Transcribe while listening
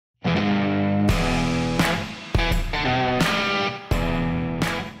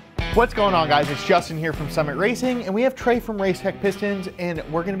What's going on, guys? It's Justin here from Summit Racing, and we have Trey from RaceTec Pistons, and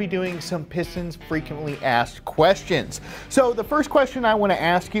we're going to be doing some Pistons frequently asked questions. So the first question I want to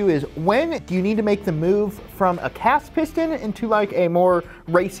ask you is, when do you need to make the move from a cast piston into like a more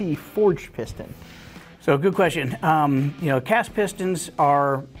racy forged piston? So good question. Cast pistons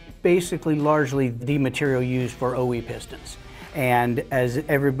are basically largely the material used for OE pistons. And as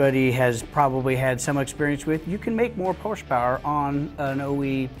everybody has probably had some experience with, you can make more horsepower on an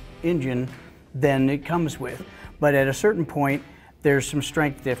OE engine than it comes with. But at a certain point, there's some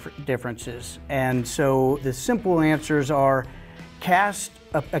strength differences. And so the simple answers are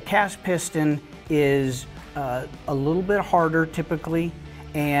a cast piston is a little bit harder typically,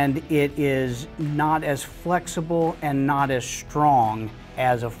 and it is not as flexible and not as strong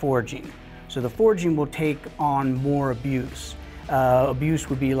as a forging. So the forging will take on more abuse. Abuse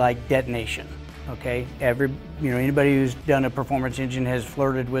would be like detonation. Okay, anybody who's done a performance engine has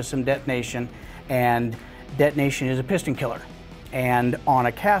flirted with some detonation, and detonation is a piston killer. And on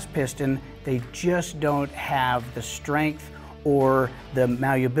a cast piston, they just don't have the strength or the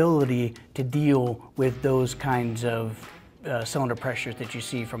malleability to deal with those kinds of cylinder pressures that you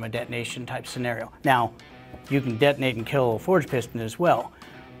see from a detonation type scenario. Now, you can detonate and kill a forged piston as well,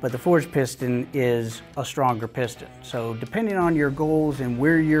 but the forged piston is a stronger piston. So depending on your goals and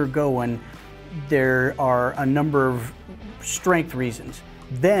where you're going, there are a number of strength reasons.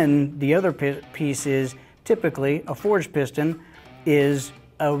 Then the other piece is typically a forged piston is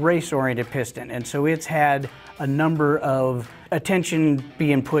a race-oriented piston, and so it's had a number of attention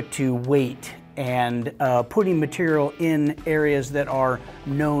being put to weight and putting material in areas that are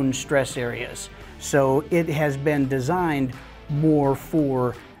known stress areas. So it has been designed more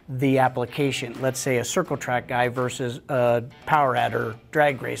for the application. Let's say a circle track guy versus a power adder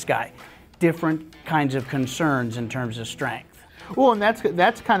drag race guy. Different kinds of concerns in terms of strength. Well, and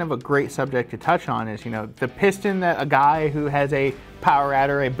that's kind of a great subject to touch on is, the piston that a guy who has a power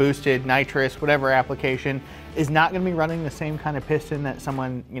adder, a boosted nitrous, whatever application, is not going to be running the same kind of piston that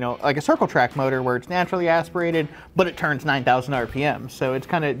someone, like a circle track motor where it's naturally aspirated, but it turns 9,000 RPM. So it's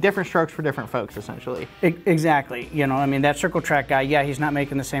kind of different strokes for different folks, essentially. Exactly. That circle track guy, yeah, he's not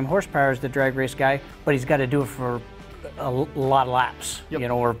making the same horsepower as the drag race guy, but he's got to do it for a lot of laps, yep.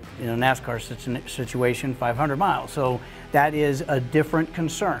 Or NASCAR situation, 500 miles. So that is a different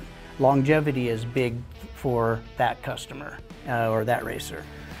concern. Longevity is big for that customer or that racer.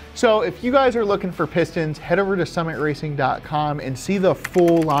 So if you guys are looking for pistons, head over to summitracing.com and see the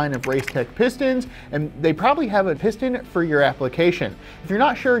full line of RaceTec pistons, and they probably have a piston for your application. If you're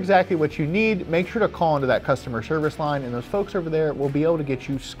not sure exactly what you need, make sure to call into that customer service line, and those folks over there will be able to get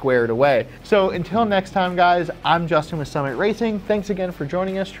you squared away. So until next time, guys, I'm Justin with Summit Racing. Thanks again for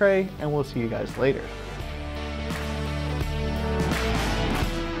joining us, Trey, and we'll see you guys later.